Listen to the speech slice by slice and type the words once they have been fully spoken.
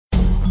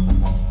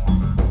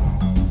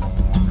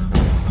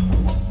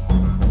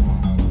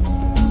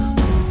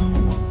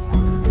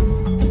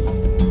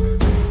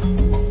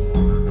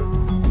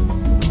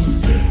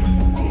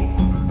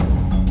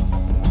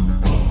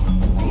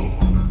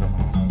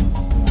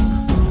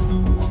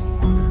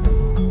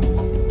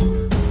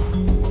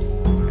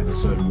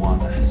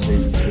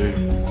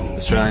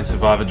Australian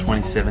Survivor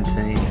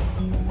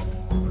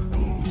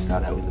 2017. We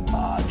start out with a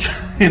barge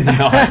in the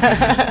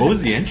night. What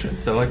was the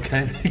entrance?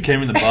 They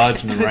came in the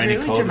barge in the rainy,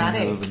 really cold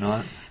dramatic. in the middle of the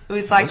night. It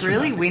was like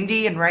really dramatic.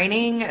 Windy and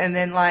raining, and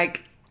then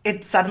like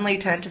it suddenly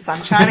turned to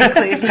sunshine and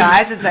clear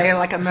skies as they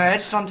like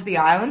emerged onto the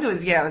island. It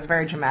was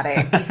very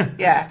dramatic.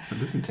 Yeah. It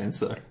looked intense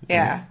though.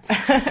 Yeah.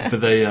 But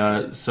they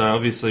so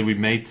obviously we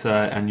meet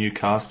our new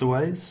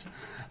castaways.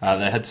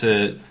 They had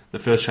to. The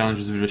first challenge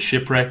was a bit of a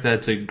shipwreck. They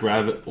had to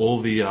grab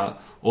all the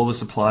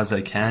supplies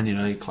they can. You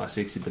know, your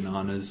classics, your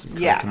bananas, some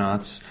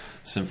coconuts,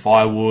 some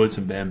firewood,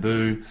 some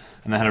bamboo,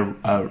 and they had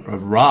a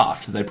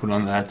raft that they put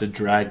on. They had to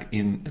drag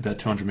in about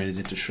 200 meters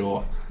into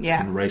shore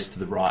and race to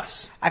the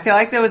rice. I feel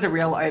like there was a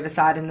real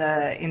oversight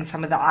in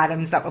some of the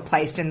items that were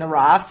placed in the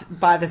rafts,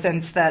 by the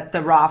sense that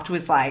the raft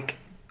was like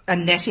a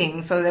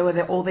netting, so there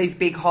were all these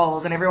big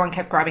holes, and everyone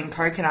kept grabbing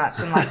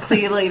coconuts, and like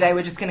clearly they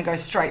were just going to go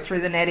straight through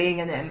the netting,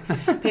 and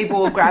then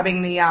people were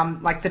grabbing the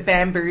like the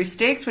bamboo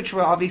sticks, which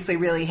were obviously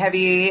really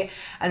heavy,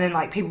 and then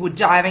like people were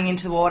diving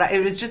into the water.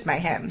 It was just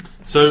mayhem.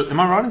 So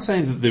am I right in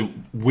saying that the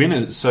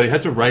winners, so you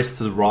had to race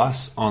to the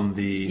rice on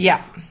the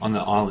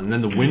island, and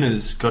then the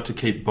winners got to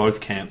keep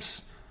both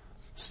camps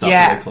stuff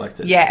that they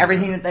collected? Yeah,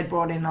 everything that they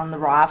brought in on the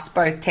rafts,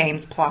 both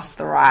teams plus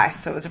the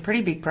rice. So it was a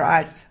pretty big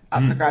prize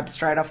up for grabs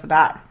straight off the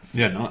bat.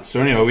 Yeah, nice. So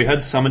anyway, we had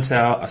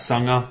Summertown,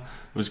 Asanga. It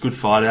was a good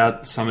fight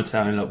out.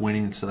 Summertown ended up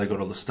winning, so they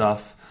got all the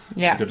stuff.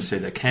 Yeah. We got to see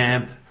their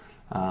camp.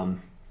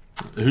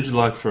 Who'd you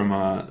like from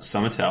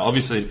Summertown?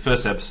 Obviously,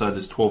 first episode,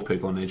 there's 12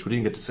 people on each. We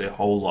didn't get to see a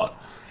whole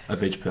lot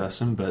of each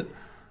person, but...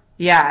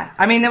 Yeah,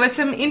 I mean, there were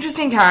some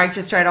interesting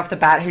characters straight off the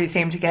bat who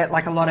seemed to get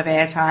like a lot of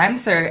airtime.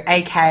 So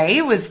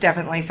AK was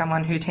definitely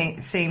someone who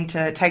seemed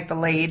to take the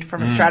lead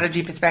from a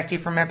strategy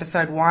perspective from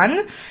episode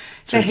 1.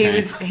 So he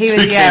was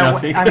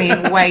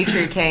way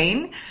too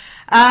keen.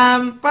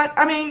 But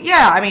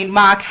I mean,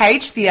 Mark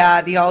H, the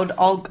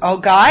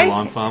old guy, the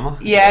lime farmer.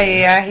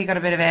 Yeah, he got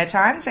a bit of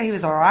airtime, so he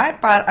was all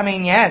right. But I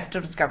mean,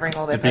 still discovering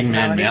all their personalities. Big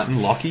man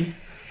mountain, Lockie.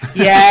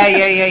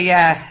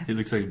 Yeah. He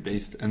looks like a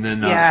beast. And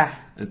then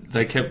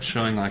they kept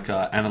showing like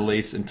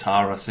Annalise and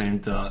Tara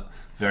seemed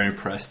very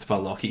impressed by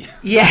Lockie.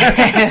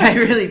 Yeah, they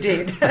really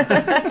did.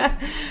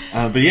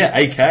 But yeah,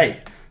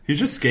 AK. He was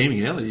just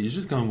scheming early. He was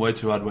just going way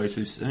too hard, way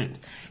too soon.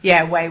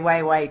 Yeah,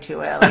 way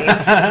too early.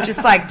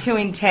 Just like too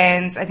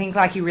intense. I think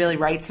like he really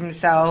rates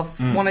himself.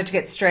 Wanted to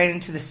get straight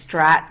into the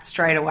strat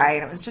straight away,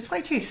 and it was just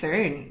way too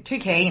soon. Too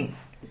keen.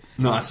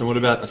 Nice. So what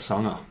about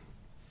Asanga?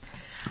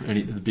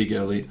 The big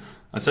early.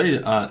 I'd say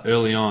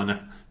early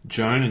on,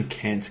 Joan and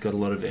Kent got a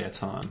lot of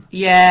airtime.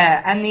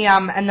 Yeah, and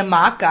the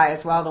Mark guy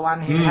as well, the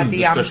one who had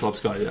the special ops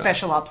guy,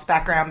 special ops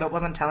background but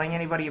wasn't telling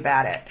anybody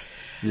about it.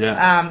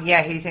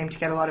 Yeah. He seemed to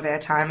get a lot of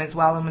airtime as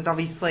well, and was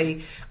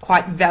obviously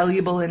quite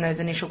valuable in those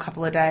initial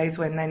couple of days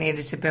when they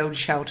needed to build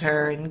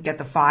shelter and get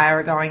the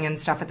fire going and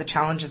stuff at the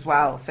challenge as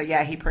well. So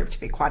yeah, he proved to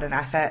be quite an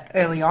asset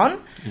early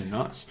on. Yeah,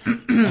 nice.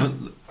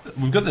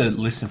 We've got the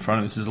list in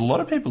front of us. There's a lot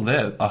of people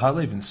there I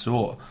hardly even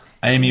saw.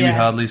 Amy we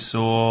hardly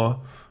saw.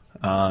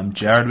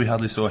 Jared we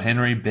hardly saw.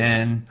 Henry,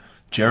 Ben,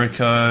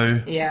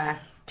 Jericho. Yeah.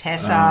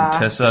 Tessa,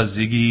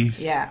 Ziggy.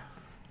 Yeah.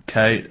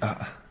 Kate.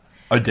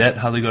 Odette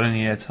hardly got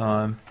any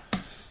airtime.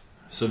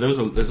 So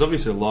there's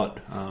obviously a lot.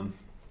 A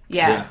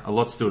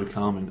lot still to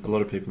come, and a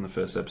lot of people in the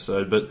first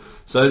episode. But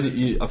so I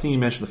think you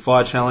mentioned the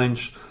fire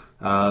challenge.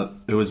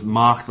 It was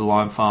Mark, the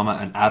lime farmer,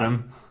 and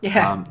Adam,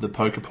 the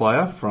poker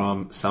player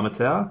from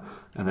Summertown,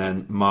 and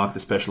then Mark, the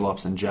special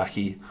ops, and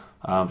Jackie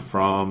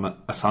from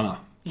Asanga.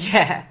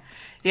 Yeah.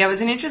 Yeah, it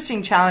was an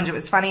interesting challenge. It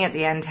was funny at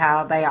the end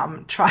how they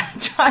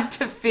tried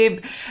to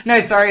fib.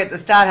 No, sorry, at the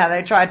start how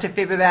they tried to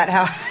fib about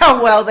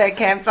how well their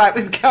campsite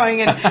was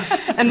going,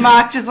 and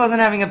Mark just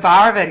wasn't having a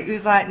bar of it. He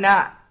was like,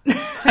 nah,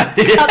 cut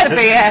the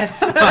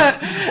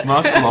BS.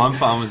 Mark the lime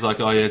farm was like,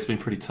 oh yeah, it's been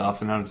pretty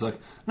tough, and Adam's like,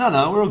 no,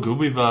 we're all good.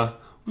 We've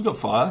got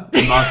fire.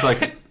 And Mark's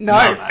like, no,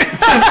 mate.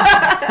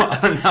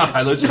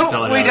 No, let's just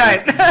tell it. We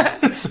don't.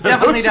 So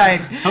definitely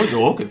don't. That was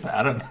awkward for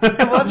Adam.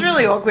 It was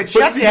really awkward.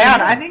 Shut down.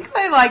 I think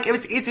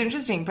it's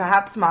interesting.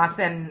 Perhaps Mark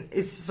then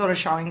is sort of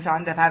showing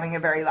signs of having a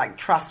very like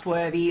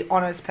trustworthy,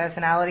 honest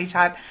personality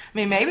type. I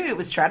mean, maybe it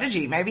was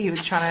strategy. Maybe he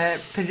was trying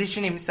to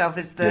position himself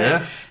as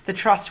the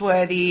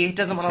trustworthy,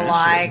 doesn't want to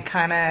lie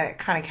kind of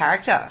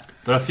character.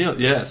 But I feel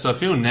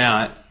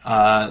now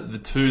the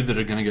two that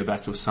are going to go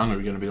back to Asanga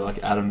are going to be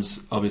like, Adam's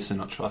obviously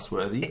not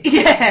trustworthy.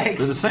 Yeah.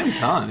 But at the same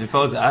time, if I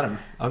was Adam,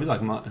 I'd be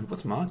like,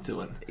 what's Mark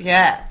doing?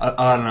 Yeah.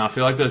 I don't know. I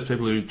feel like those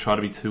people who try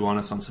to be too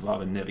honest on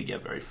Survivor never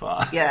get very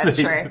far. Yeah, that's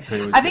true.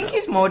 I think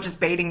he's more just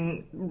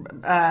beating,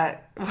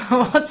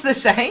 what's the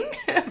saying?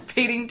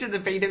 Beating to the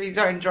beat of his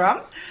own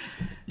drum.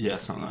 Yeah,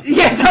 something like that.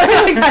 Yeah,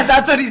 something like that.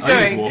 That's what he's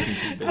doing.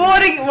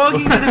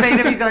 Walking to the beat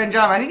of his own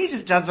drum. I think he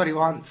just does what he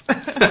wants.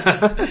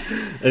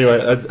 Anyway,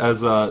 as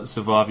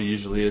Survivor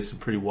usually is, some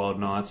pretty wild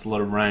nights, a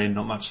lot of rain,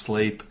 not much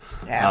sleep.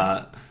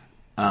 Yeah.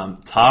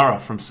 Tara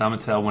from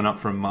Summertail went up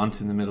for a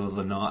month in the middle of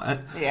the night.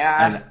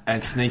 Yeah.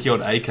 And sneaky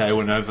old AK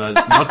went over,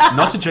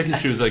 not to check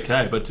if she was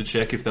okay, but to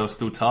check if they were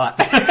still tight.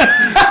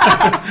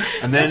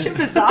 And Such a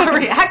bizarre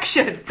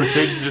reaction.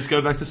 Proceeded to just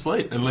go back to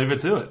sleep and leave her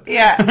to it.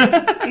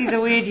 Yeah. He's a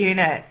weird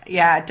unit.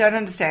 Yeah, don't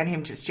understand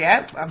him just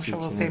yet. I'm sure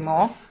we'll see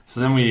more. So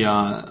then we,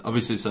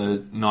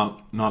 obviously, night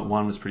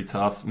one was pretty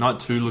tough. Night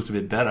two looked a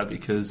bit better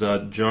because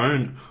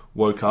Joan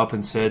woke up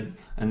and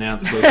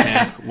announced to her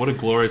camp, what a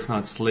glorious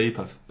night's sleep.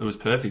 It was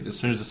perfect. As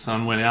soon as the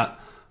sun went out,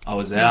 I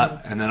was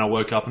out, and then I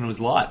woke up and it was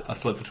light. I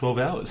slept for 12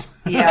 hours.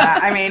 Yeah,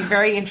 I mean,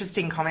 very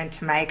interesting comment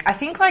to make. I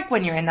think, like,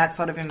 when you're in that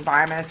sort of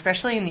environment,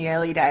 especially in the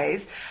early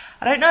days,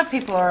 I don't know if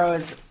people are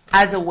always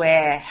as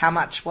aware how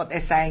much what they're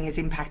saying is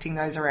impacting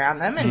those around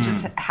them and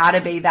just how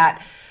to be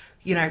that,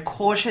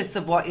 cautious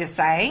of what you're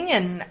saying.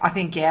 And I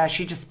think,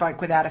 she just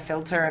spoke without a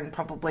filter and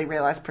probably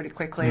realised pretty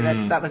quickly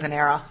that that was an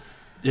error.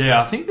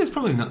 Yeah, I think there's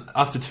probably,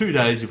 after 2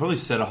 days, you probably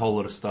said a whole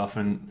lot of stuff,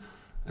 and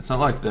it's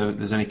not like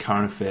there's any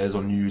current affairs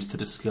or news to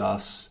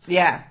discuss.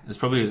 Yeah.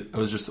 It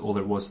was just all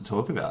there was to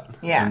talk about.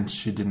 Yeah. And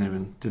she didn't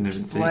even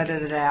think.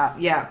 Blurted it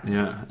out, yeah.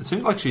 Yeah. It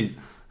seemed like she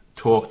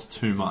talked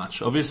too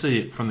much.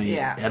 Obviously, from the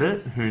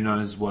edit, who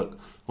knows what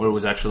it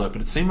was actually like,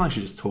 but it seemed like she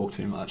just talked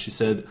too much. She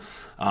said,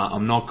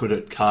 I'm not good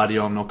at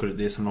cardio, I'm not good at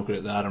this, I'm not good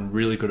at that, I'm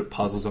really good at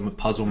puzzles, I'm a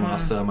puzzle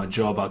master, my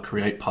job, I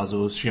create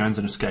puzzles. She owns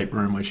an escape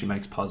room where she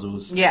makes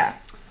puzzles. Yeah.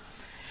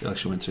 I feel like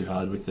she went too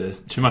hard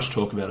with too much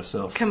talk about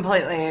herself.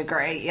 Completely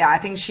agree. Yeah, I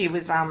think she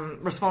was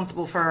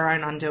responsible for her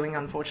own undoing,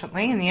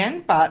 unfortunately, in the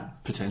end,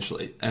 but...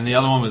 Potentially. And the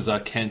other one was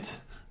Kent.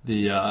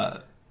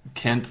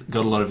 Kent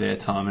got a lot of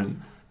airtime,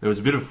 and there was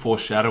a bit of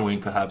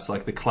foreshadowing, perhaps,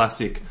 like the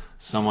classic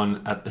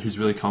someone who's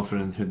really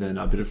confident, who then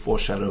a bit of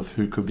foreshadow of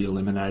who could be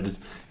eliminated.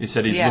 He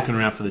said he's looking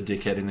around for the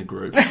dickhead in the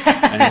group,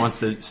 and he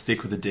wants to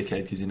stick with the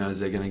dickhead because he knows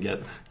they're going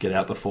to get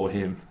out before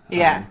him.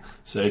 Yeah.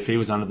 So if he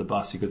was under the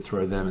bus, he could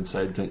throw them and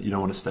say, you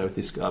don't want to stay with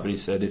this guy. But he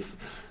said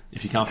if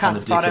you can't find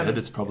the dickhead,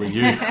 it's probably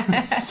you.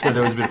 So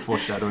there was a bit of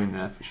foreshadowing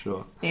there for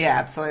sure. Yeah,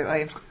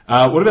 absolutely.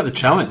 What about the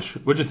challenge?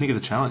 What did you think of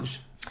the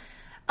challenge?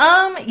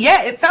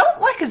 It felt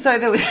like as though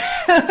there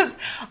was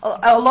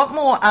a lot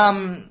more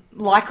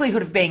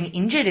likelihood of being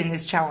injured in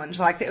this challenge.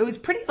 Like, it was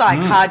pretty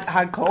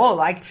hardcore.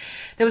 Like,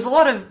 there was a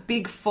lot of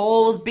big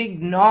falls, big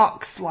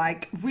knocks,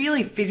 like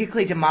really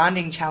physically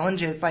demanding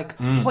challenges, like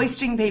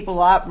hoisting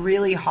people up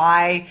really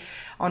high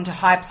onto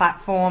high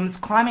platforms,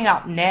 climbing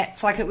up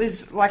nets. Like, it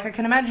was like, I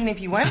can imagine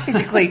if you weren't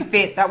physically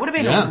fit, that would have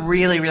been a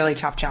really, really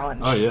tough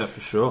challenge. Oh yeah, for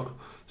sure.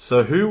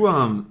 So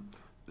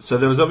So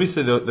there was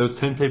obviously there was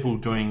 10 people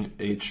doing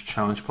each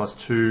challenge plus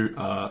 2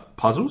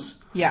 puzzles.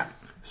 Yeah.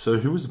 So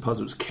who was the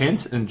puzzles?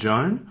 Kent and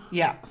Joan.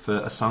 Yeah.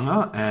 For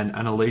Asanga, and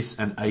Annalise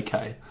and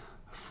AK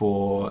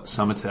for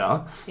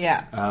Summertower.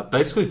 Yeah.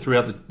 Basically,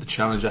 throughout the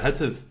challenge, I had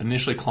to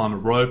initially climb a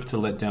rope to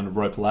let down a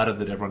rope ladder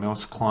that everyone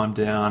else climbed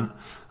up.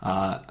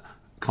 And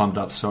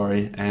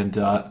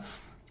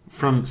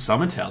from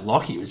Summertower,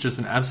 Lockie was just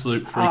an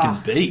absolute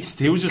freaking beast.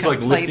 He was just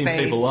like lifting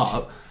people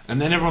up. And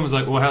then everyone was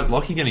like, well, how's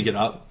Lockie going to get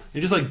up? He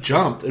just like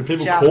jumped and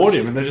people caught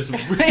him and they just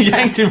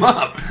yanked him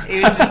up. He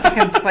was just a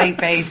complete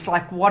beast.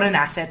 Like, what an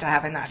asset to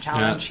have in that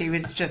challenge. Yeah. He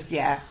was just,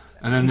 and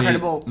then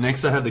incredible.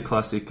 Next they had the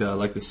classic,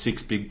 like the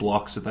 6 big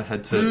blocks that they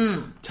had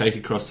to take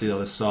across to the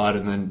other side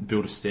and then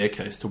build a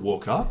staircase to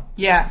walk up.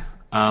 Yeah.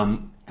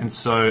 And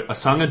so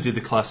Asanga did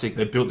the classic,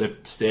 they built their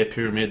stair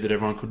pyramid that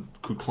everyone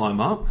could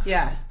climb up.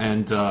 Yeah.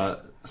 And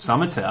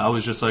Summertower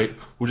was just like,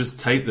 we'll just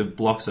take the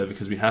blocks over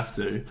because we have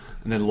to.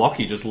 And then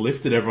Lockie just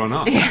lifted everyone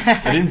up.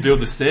 Yeah. They didn't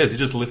build the stairs, he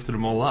just lifted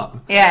them all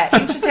up. Yeah,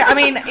 interesting. I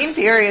mean, in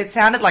theory, it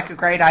sounded like a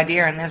great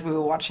idea, and as we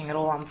were watching it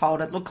all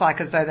unfold, it looked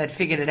like as though they'd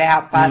figured it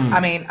out. But,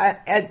 I mean,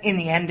 in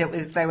the end,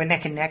 they were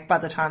neck and neck by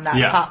the time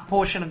that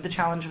portion of the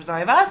challenge was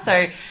over. So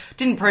it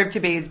didn't prove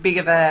to be as big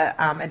of a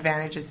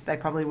advantage as they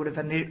probably would have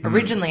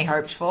originally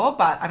hoped for.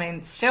 But, I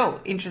mean, still,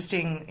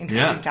 interesting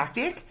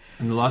tactic.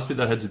 And the last bit,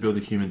 they had to build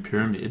a human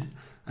pyramid.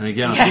 And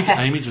again, I think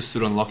Amy just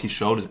stood on Lockie's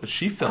shoulders, but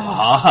she fell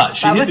hard.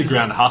 She hit the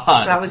ground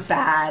hard. That was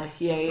bad.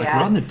 Yeah. Like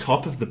right on the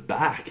top of the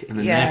back and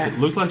the neck. It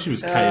looked like she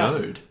was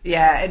KO'd.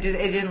 Yeah, it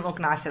didn't look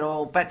nice at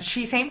all. But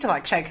she seemed to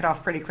like shake it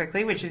off pretty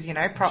quickly, which is,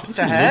 props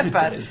to her.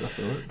 But days, I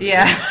thought.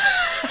 Yeah.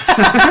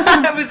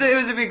 it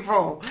was a big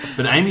fall.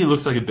 But Amy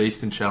looks like a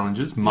beast in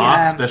challenges.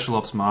 Mark, Special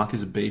Ops Mark,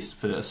 is a beast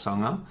for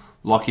Asanga.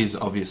 Lockie's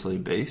obviously a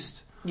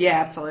beast.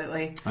 Yeah,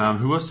 absolutely.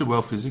 Who else did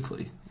well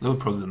physically? They were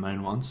probably the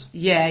main ones.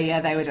 Yeah,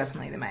 they were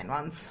definitely the main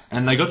ones.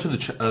 And they got to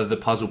the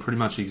puzzle pretty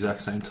much the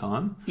exact same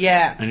time.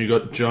 Yeah. And you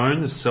got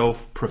Joan, the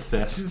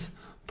self-professed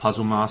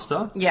puzzle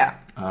master. Yeah.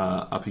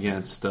 Up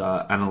against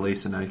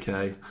Annalise and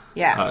AK.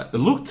 Yeah. It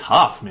looked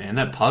tough, man,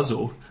 that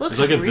puzzle. It was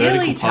like a really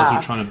vertical puzzle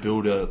tough. trying to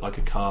build a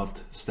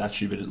carved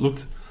statue, but it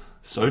looked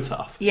so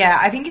tough. Yeah,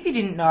 I think if you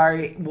didn't know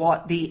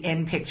what the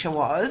end picture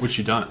was... Which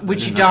you don't.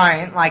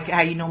 Like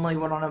how you normally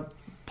would on a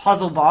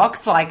puzzle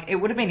box, like, it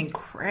would have been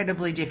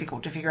incredibly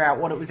difficult to figure out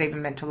what it was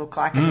even meant to look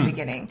like at the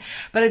beginning.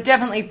 But it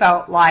definitely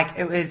felt like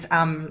it was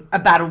a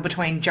battle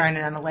between Joan and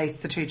Annalise,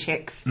 the two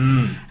chicks. Who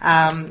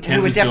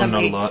were definitely doing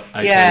not a lot.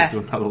 AJ was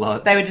doing not a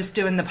lot. They were just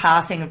doing the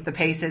passing of the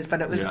pieces,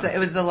 but it was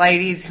the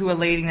ladies who were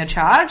leading the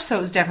charge, so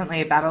it was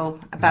definitely a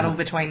battle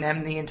between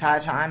them the entire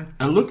time.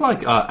 And it looked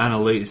like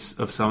Annalise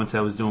of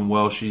Summertown was doing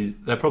well.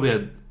 They probably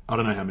had, I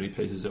don't know how many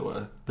pieces there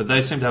were, but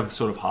they seemed to have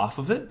sort of half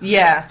of it.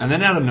 Yeah. And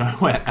then out of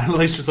nowhere,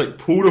 Annalise just like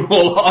pulled them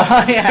all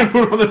off and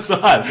put them on the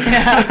side.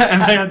 Yeah.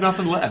 And they had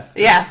nothing left.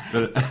 Yeah.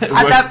 But at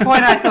that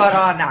point I thought,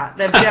 oh no,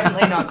 they've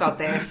definitely not got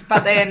this.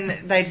 But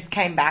then they just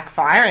came back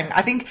firing.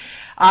 I think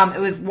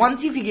it was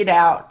once you figured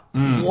out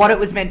what it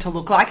was meant to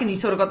look like and you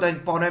sort of got those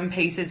bottom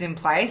pieces in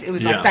place, it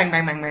was like bang,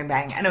 bang, bang, bang,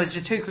 bang. And it was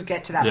just who could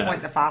get to that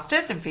point the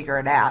fastest and figure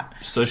it out.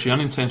 So she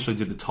unintentionally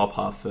did the top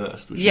half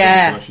first, which is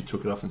why she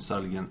took it off and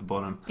started again at the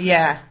bottom.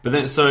 Yeah. But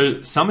then, so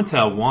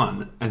Summertown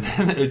won, and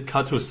then it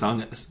cut to a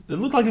song. It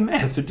looked like a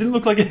mess. It didn't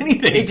look like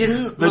anything. It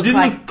didn't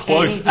look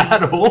close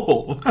at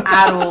all.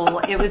 At all.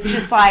 It was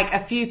just like a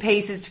few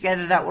pieces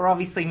together that were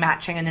obviously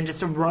matching, and then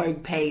just a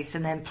rogue piece,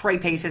 and then 3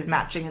 pieces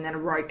matching, and then a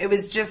rogue. It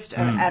was just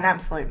an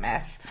absolute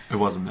mess. It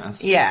was a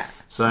mess. Yeah.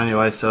 So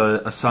anyway,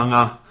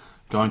 Asunga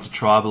going to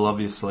tribal,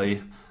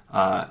 obviously,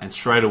 and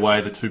straight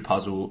away the 2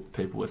 puzzle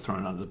people were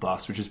thrown under the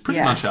bus, which is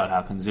pretty much how it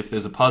happens. If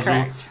there's a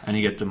puzzle and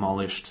you get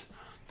demolished,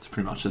 it's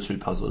pretty much the 2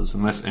 puzzlers,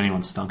 unless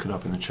anyone stunk it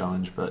up in the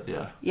challenge, but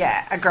yeah.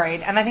 Yeah,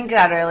 agreed. And I think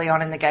that early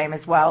on in the game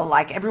as well,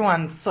 like,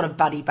 everyone's sort of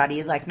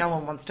buddy-buddy, like, no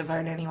one wants to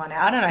vote anyone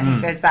out, and I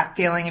think there's that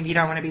feeling of you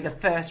don't want to be the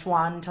first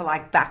one to,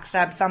 like,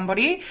 backstab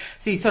somebody,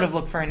 so you sort of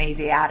look for an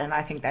easy out, and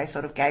I think they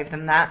sort of gave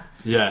them that.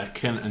 Yeah,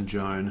 Ken and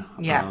Joan.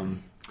 Yeah.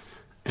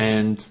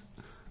 And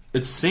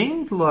it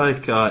seemed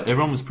like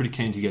everyone was pretty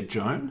keen to get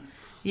Joan.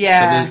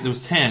 Yeah. So there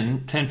was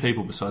 10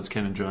 people besides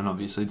Ken and Joan,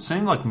 obviously. It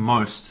seemed like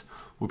most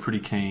were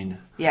pretty keen.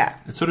 Yeah.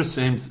 It sort of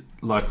seemed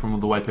like, from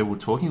the way people were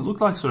talking, it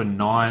looked like sort of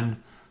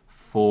 9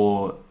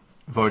 for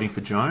voting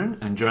for Joan,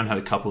 and Joan had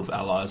a couple of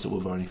allies that were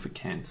voting for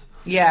Kent.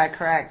 Yeah,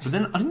 correct. So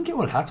then I didn't get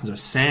what happens. So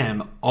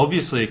Sam,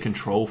 obviously a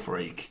control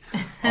freak,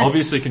 and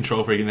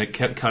they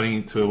kept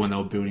cutting to her when they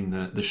were building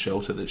the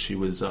shelter that she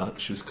was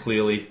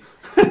clearly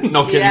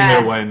not getting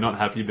her way and not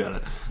happy about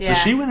it. Yeah. So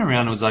she went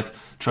around and was like,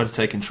 tried to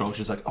take control.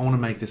 She's like, I want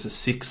to make this a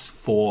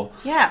 6-4.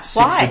 Yeah, 6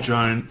 why? for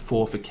Joan,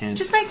 4 for Kent.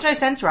 Just makes no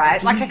sense,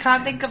 right? Like, I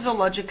can't think of the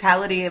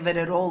logicality of it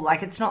at all.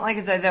 Like, it's not like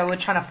as though they were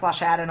trying to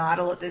flush out an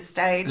idol at this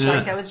stage. Yeah.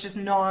 Like, there was just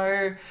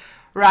no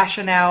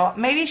rationale.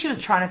 Maybe she was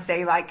trying to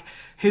see, like,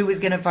 who was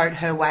going to vote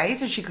her way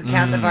so she could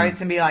count the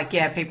votes and be like,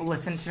 yeah, people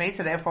listen to me,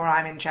 so therefore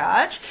I'm in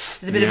charge.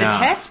 It's a bit of a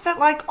test, but,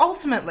 like,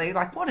 ultimately,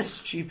 like, what a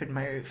stupid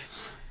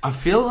move. I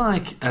feel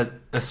like,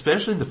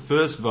 especially the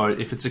first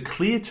vote, if it's a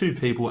clear 2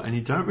 people and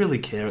you don't really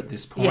care at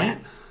this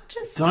point,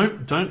 just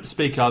don't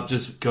speak up.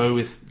 Just go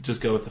with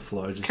the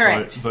flow.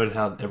 Just vote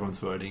how everyone's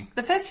voting.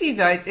 The first few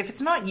votes, if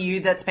it's not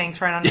you that's being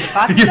thrown under the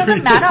bus, it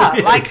doesn't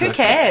matter. Like, who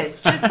cares?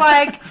 Just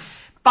like,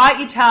 bite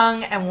your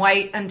tongue and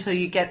wait until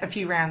you get a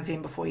few rounds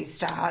in before you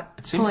start.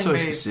 It seems so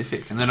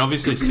specific. And then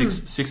obviously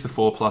 6 to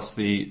 4 plus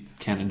the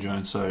Ken and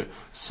Joan, so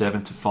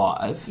 7 to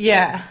 5.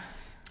 Yeah.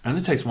 It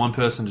only takes one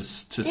person to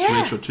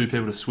switch, or 2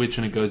 people to switch,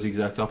 and it goes the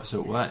exact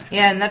opposite way.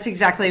 Yeah, and that's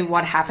exactly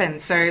what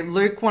happened. So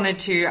Luke wanted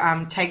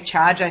to take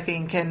charge, I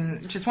think,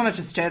 and just wanted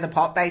to stir the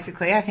pot,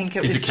 basically. I think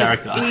he's a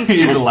character.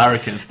 He's a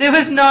larrikin. There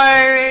was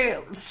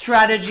no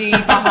strategy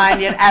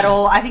behind it at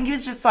all. I think he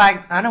was just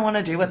like, I don't want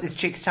to do what this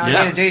chick's telling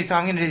me to do, so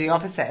I'm going to do the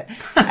opposite.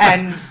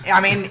 And,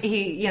 I mean,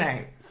 he,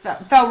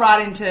 fell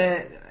right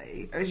into...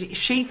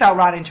 She fell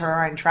right into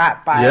her own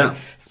trap by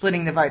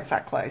splitting the votes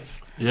that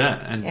close. Yeah,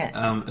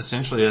 and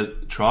essentially a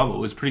tribal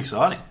was pretty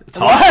exciting. It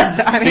was.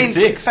 I mean,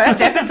 6-6.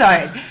 First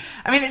episode.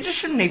 I mean, it just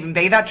shouldn't even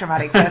be that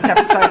dramatic first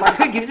episode. Like,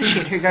 who gives a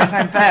shit who goes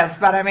home first?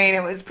 But, I mean,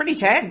 it was pretty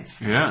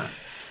tense. Yeah.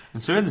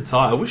 And so we had the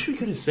tie. I wish we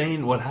could have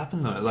seen what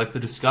happened, though. Like, the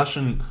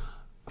discussion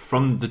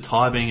from the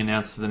tie being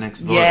announced to the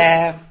next vote.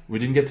 Yeah. We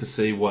didn't get to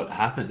see what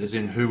happened, as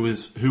in who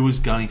was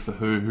gunning for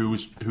who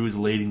was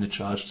leading the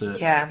charge to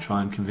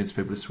try and convince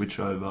people to switch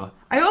over.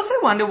 I also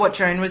wonder what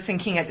Joan was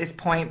thinking at this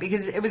point,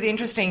 because it was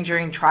interesting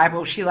during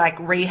Tribal, she like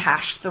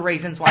rehashed the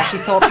reasons why she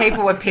thought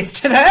people were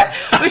pissed at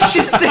her, which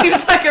just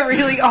seems like a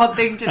really odd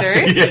thing to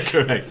do. Yeah,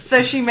 correct.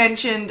 So she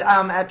mentioned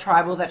at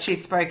Tribal that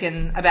she'd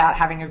spoken about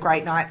having a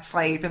great night's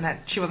sleep and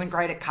that she wasn't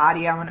great at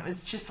cardio, and it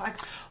was just like,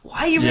 why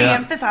are you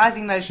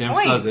re-emphasising those points? She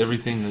emphasised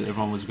everything that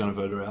everyone was going to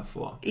vote her out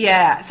for.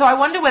 Yeah, so I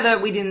wonder whether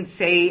we didn't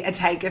see a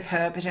take of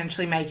her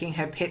potentially making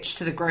her pitch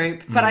to the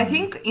group. But I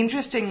think,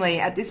 interestingly,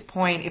 at this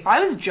point, if I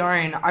was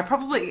Joan, I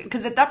probably...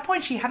 Because at that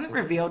point, she hadn't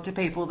revealed to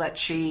people that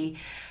she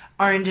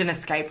owned an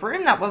escape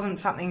room. That wasn't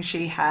something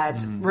she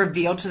had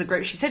revealed to the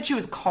group. She said she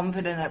was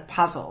confident at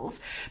puzzles,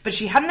 but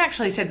she hadn't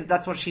actually said that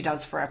that's what she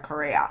does for her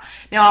career.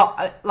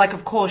 Now, like,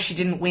 of course, she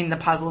didn't win the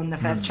puzzle in the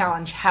first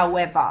challenge.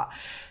 However...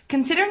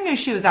 considering who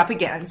she was up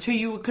against, who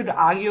you could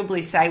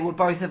arguably say were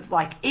both of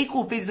like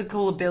equal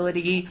physical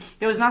ability,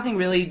 there was nothing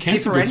really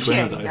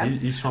differentiating them.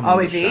 He swam the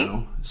English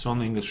Channel. Swam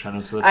the English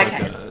Channel, so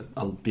that's like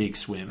a big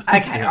swim.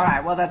 Okay, all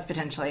right. Well, that's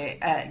potentially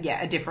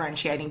a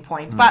differentiating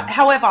point. But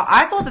however,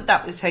 I thought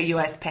that was her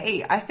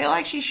USP. I feel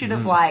like she should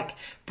have like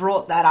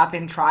brought that up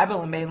in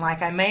tribal and been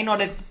like, I may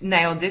not have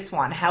nailed this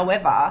one.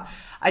 However,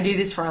 I do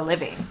this for a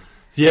living.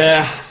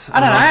 Yeah, I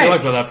don't know. I feel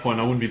like by that point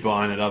I wouldn't be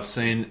buying it. I've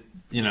seen.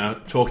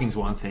 Talking's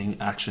one thing,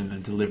 action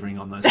and delivering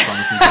on those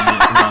promises is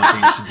another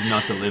thing. She did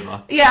not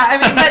deliver. Yeah, I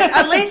mean, but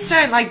at least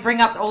don't, like, bring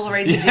up all the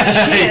reasons you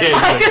shit.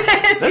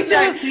 That's the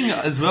other thing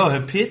as well.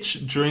 Her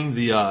pitch during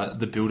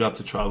the build-up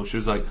to tribal, she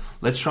was like,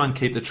 let's try and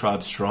keep the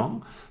tribe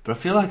strong. But I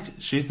feel like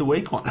she's the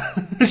weak one.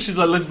 She's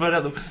like, let's vote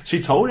out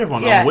She told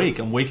everyone, I'm weak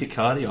at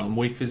cardio, I'm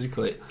weak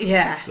physically.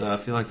 Yeah. So I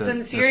feel like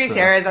some serious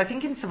areas. I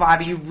think in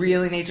Survivor you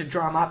really need to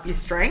drum up your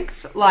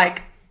strength.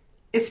 Like,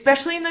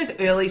 especially in those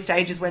early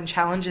stages when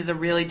challenges are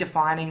really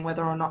defining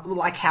whether or not,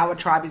 like, how a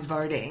tribe is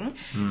voting,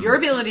 your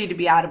ability to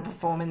be able to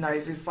perform in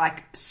those is,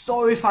 like,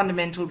 so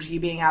fundamental to you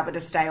being able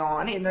to stay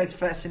on in those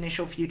first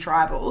initial few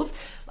tribals.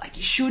 Like,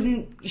 you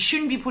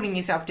shouldn't be putting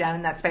yourself down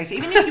in that space.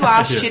 Even if you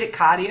are shit at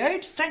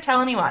cardio, just don't tell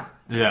anyone.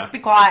 Yeah. Just be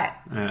quiet.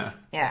 Yeah.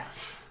 Yeah.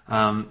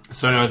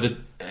 So anyway,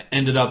 that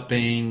ended up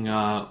being,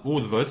 what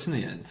were the votes in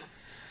the end?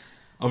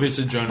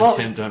 Obviously, Joan and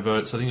Kent don't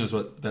vote, so I think it was,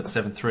 about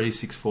 7-3,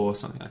 6-4,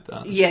 something like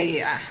that.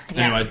 Yeah.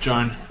 Anyway,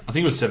 Joan, I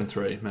think it was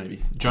 7-3,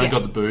 maybe. Joan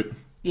got the boot.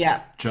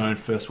 Yeah. Joan,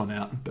 first one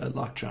out. Bad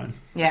luck, Joan.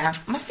 Yeah.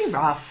 Must be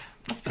rough.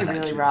 Must be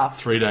really rough.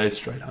 3 days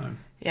straight home.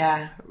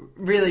 Yeah.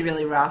 Really,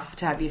 really rough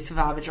to have your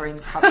Survivor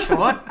dreams cut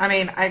short. I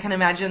mean, I can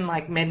imagine,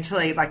 like,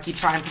 mentally, like, you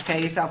try and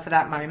prepare yourself for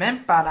that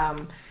moment, but,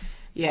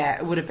 yeah,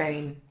 it would have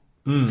been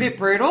a bit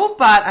brutal,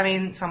 but, I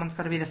mean, someone's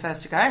got to be the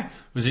first to go. It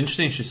was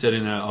interesting, she said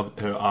in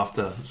her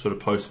after sort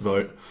of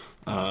post-vote,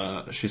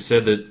 she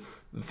said that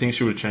the thing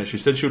she would have changed, she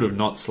said she would have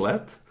not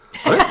slept.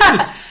 I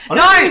don't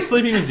think the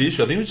sleeping was the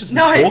issue. I think it was just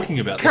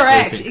talking about the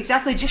sleeping. Correct,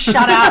 exactly. Just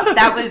shut up.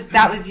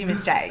 That was your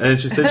mistake. And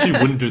she said she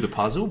wouldn't do the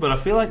puzzle, but I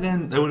feel like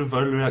then they would have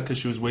voted her out because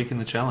she was weak in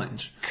the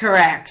challenge.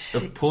 Correct. So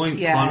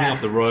climbing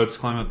up the ropes,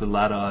 climbing up the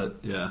ladder,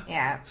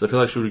 Yeah. So I feel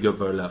like she would have got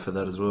voted out for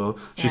that as well.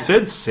 She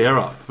said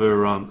Sarah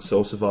for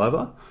Soul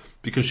Survivor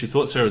because she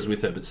thought Sarah was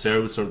with her, but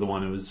Sarah was sort of the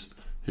one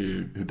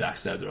who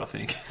backstabbed her, I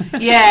think.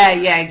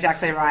 yeah,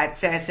 exactly right.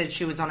 Sarah said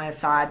she was on her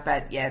side,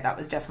 but yeah, that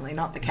was definitely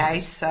not the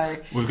case. So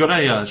we've got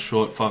a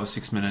short 5 or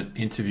 6 minute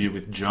interview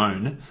with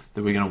Joan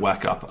that we're going to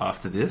whack up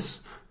after this.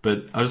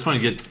 But I just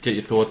want to get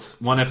your thoughts.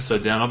 One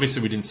episode down.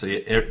 Obviously, we didn't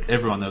see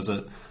everyone. There was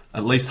at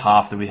least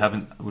half that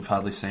we've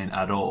hardly seen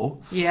at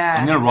all. Yeah.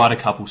 I'm going to write a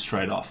couple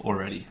straight off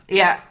already.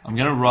 Yeah. I'm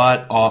going to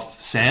write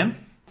off Sam.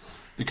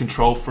 The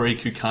control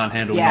freak who can't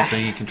handle not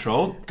being in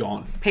control,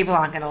 gone. People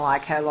aren't going to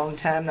like her long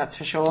term, that's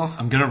for sure.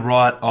 I'm going to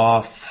write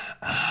off,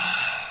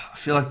 I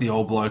feel like the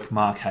old bloke,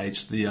 Mark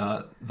H.,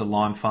 the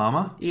lime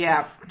farmer.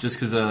 Yeah. Just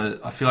because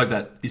I feel like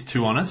that is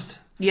too honest.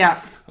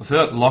 Yeah. I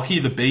feel like Lockie,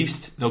 the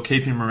beast, they'll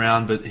keep him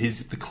around, but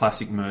he's the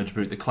classic merge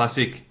boot. The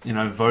classic,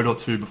 vote or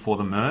two before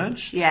the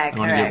merge. Yeah, They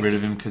want to get rid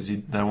of him because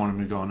they want him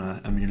to go on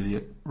an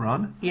immunity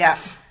run. Yeah.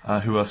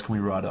 Who else can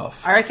we write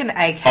off? I reckon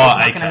AK's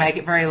not going to make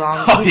it very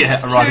long.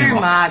 He's too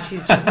much.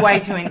 He's just way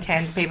too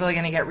intense. People are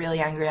going to get really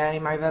angry at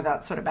him over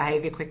that sort of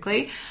behaviour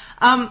quickly.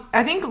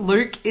 I think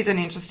Luke is an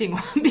interesting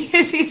one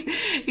because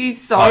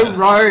he's so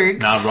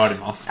rogue. No, write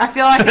him off. I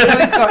feel like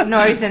he's got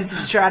no sense of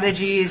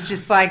strategy. He's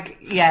just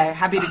like,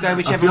 happy to go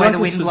whichever way the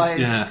wind blows.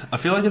 Yeah, I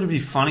feel like it'd be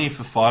funny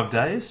for 5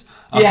 days.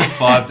 After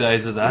 5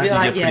 days of that, you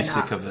get pretty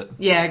sick of it.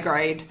 Yeah,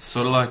 agreed.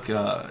 Sort of like,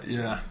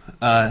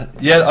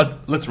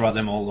 let's write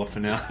them all off for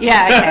now.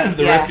 Yeah, okay.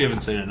 The rest we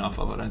haven't seen enough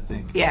of, I don't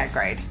think. Yeah,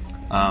 agreed.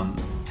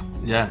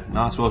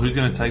 Nice. Well, who's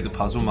going to take the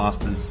Puzzle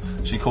Masters?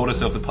 She called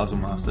herself the Puzzle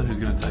Master. Who's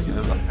going to take it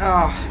over?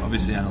 Oh,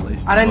 obviously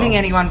Annalise. I don't think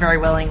anyone very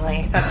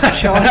willingly. That's for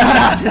sure. Not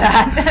after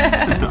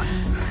that.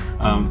 Nice.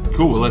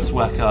 Cool. Well,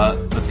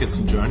 let's get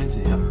some Joan into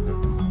here.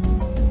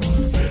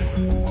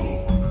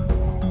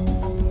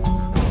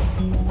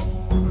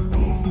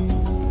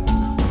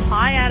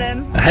 Hi,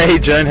 Adam. Hey,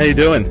 Joan. How you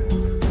doing?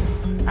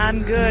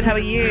 I'm good. How are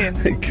you?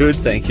 Good,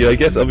 thank you. I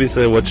guess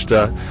obviously I watched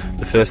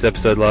the first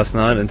episode last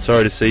night, and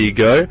sorry to see you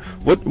go.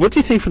 What do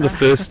you think from the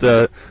first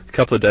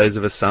couple of days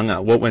of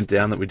Asanga? What went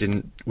down that we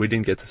didn't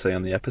get to see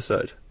on the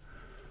episode?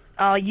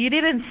 Oh, you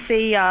didn't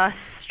see us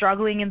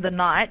struggling in the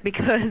night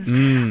because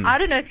I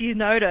don't know if you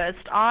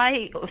noticed.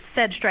 I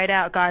said straight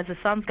out, guys, the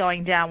sun's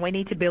going down. We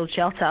need to build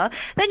shelter.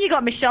 Then you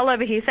got Michelle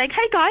over here saying,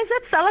 "Hey guys,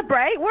 let's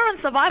celebrate. We're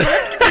on Survivor.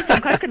 Let's get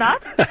some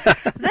coconuts."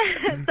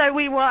 So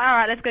we were, all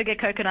right, let's go get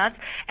coconuts.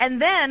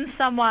 And then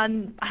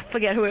someone, I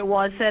forget who it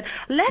was, said,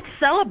 "Let's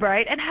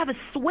celebrate and have a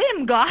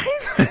swim, guys."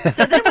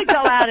 So then we go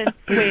out and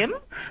swim.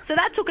 So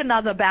that took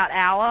another about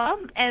hour.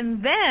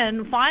 And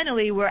then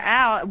finally we're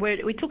out.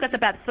 We took us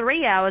about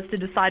 3 hours to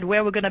decide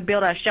where we're going to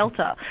build our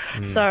shelter.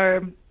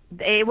 So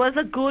it was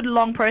a good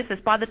long process.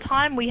 By the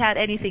time we had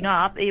anything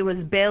up, it was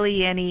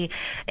barely any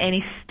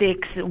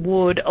sticks,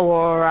 wood,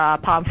 or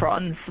palm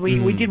fronds.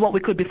 We did what we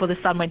could before the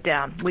sun went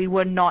down. We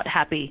were not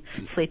happy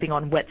sleeping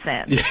on wet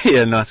sand.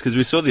 Yeah, nice, because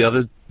we saw the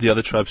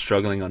other tribe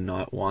struggling on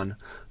night 1,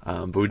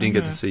 but we didn't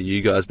get to see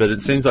you guys. But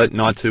it seems like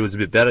night 2 was a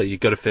bit better. You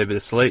got a fair bit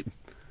of sleep.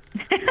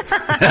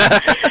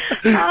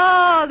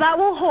 Oh, that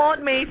will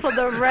haunt me for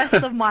the rest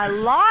of my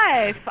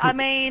life. I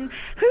mean,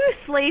 who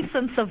sleeps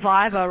in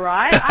Survivor,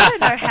 right? I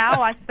don't know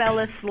how I fell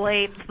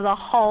asleep for the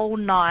whole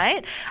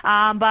night,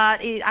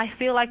 but I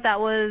feel like that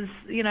was,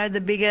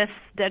 the biggest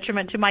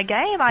detriment to my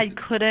game. I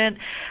couldn't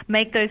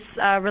make those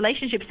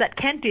relationships that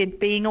Kent did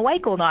being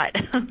awake all night.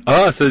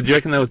 Oh, so do you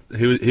reckon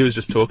he was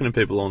just talking to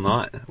people all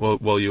night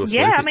while you were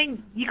sleeping? Yeah, I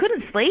mean, you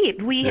couldn't sleep.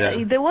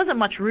 There wasn't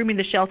much room in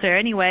the shelter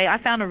anyway. I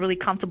found a really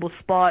comfortable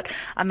spot.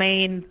 I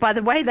mean, by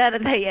the way that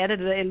they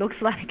edited it, it looks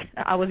like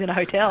I was in a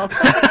hotel.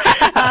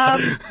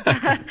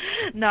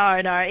 No,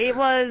 it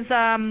was,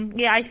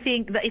 I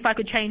think that if I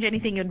could change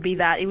anything, it would be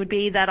that. It would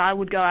be that I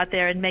would go out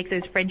there and make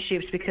those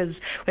friendships, because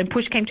when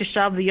push came to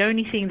shove, the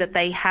only thing that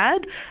they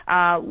had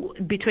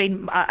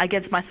between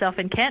against myself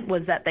and Kent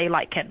was that they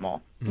liked Kent more.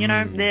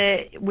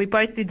 We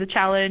both did the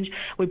challenge.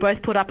 We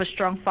both put up a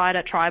strong fight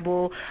at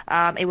Tribal.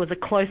 It was a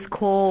close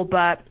call,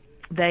 but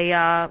they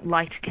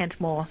liked Kent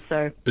more.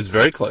 So it was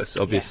very close,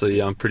 obviously.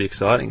 Pretty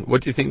exciting.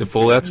 What do you think the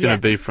fallout's going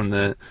to be from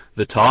the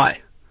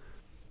tie?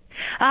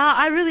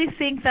 I really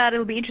think that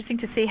it'll be interesting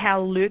to see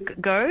how Luke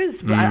goes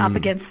up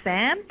against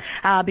Sam,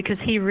 because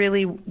he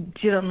really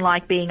didn't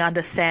like being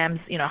under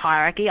Sam's,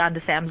 hierarchy,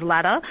 under Sam's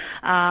ladder.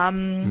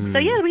 So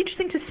yeah, it'll be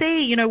interesting to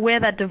see, where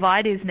that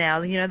divide is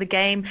now. The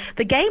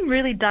game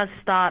really does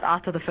start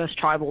after the first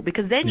Tribal,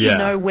 because then you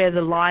know where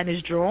the line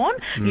is drawn,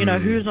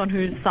 who's on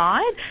whose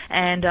side,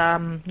 and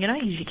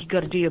you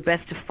got to do your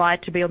best to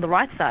fight to be on the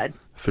right side.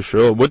 For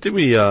sure. What did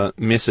we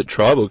miss at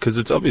Tribal? Because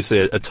it's obviously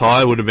a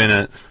tie would have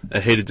been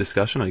a heated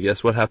discussion, I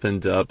guess. What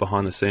happened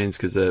behind the scenes?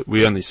 Because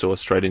we only saw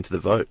straight into the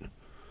vote.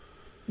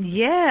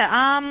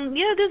 Yeah,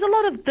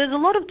 there's a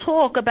lot of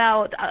talk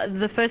about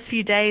the first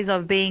few days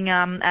of being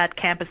at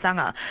Camp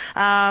Asanga.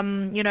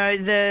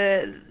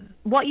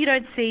 What you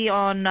don't see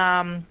on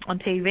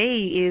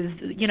TV is,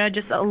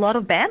 just a lot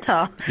of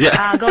banter,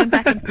 going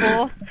back and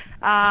forth.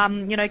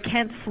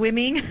 Kent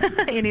swimming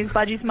in his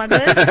budgie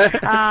smugglers,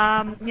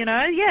 and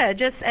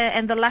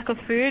the lack of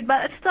food,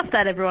 but it's stuff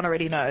that everyone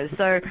already knows,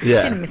 so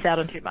didn't miss out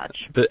on too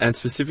much. And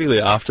specifically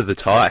after the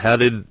tie,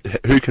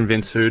 who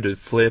convinced who to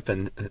flip,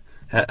 and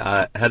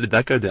how did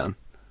that go down?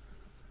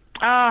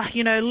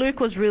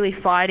 Luke was really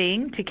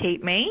fighting to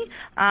keep me,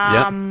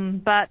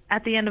 but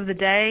at the end of the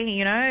day,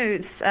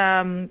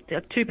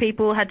 two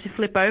people had to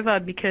flip over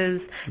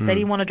because they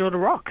didn't want to draw the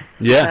rocks.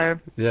 Yeah,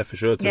 so, for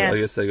sure. I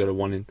guess they got a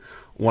 1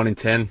 in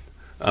 10.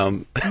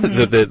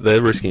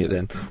 They're risking it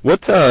then.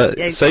 What?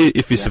 Say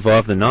if you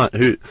survive the night,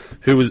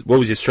 what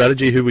was your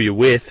strategy? Who were you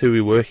with? Who were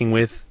you working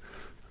with?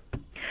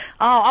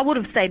 Oh, I would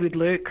have stayed with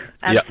Luke,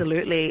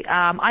 absolutely. Yep.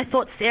 I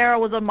thought Sarah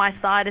was on my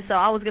side, so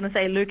I was going to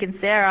say Luke and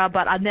Sarah,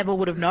 but I never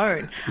would have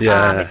known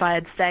if I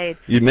had stayed.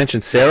 You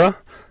mentioned Sarah.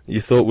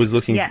 You thought was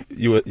looking. Yeah.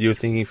 You were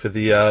thinking for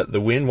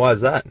the win. Why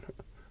is that?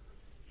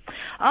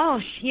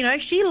 Oh,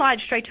 she lied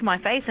straight to my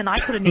face, and I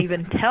couldn't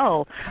even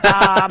tell.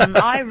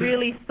 I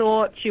really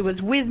thought she was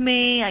with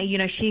me.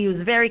 She was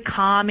very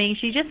calming.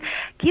 She just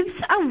gives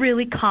a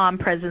really calm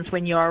presence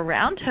when you're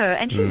around her,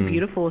 and she's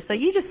beautiful, so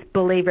you just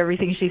believe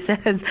everything she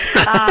says.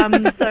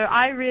 So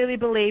I really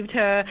believed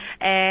her,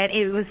 and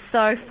it was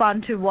so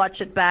fun to watch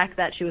it back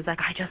that she was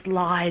like, I just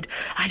lied.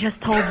 I just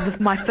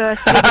told my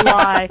first big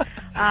lie.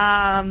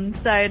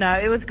 So, no,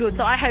 it was good.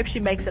 So I hope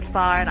she makes it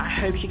far, and I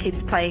hope she keeps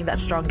playing that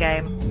strong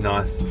game.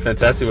 Nice.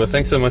 Fantastic. Well,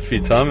 thanks so much for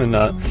your time, and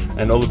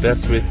all the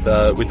best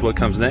with what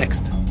comes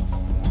next.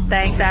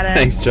 Thanks, Adam.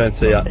 Thanks, Joan.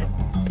 See ya.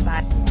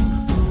 Bye.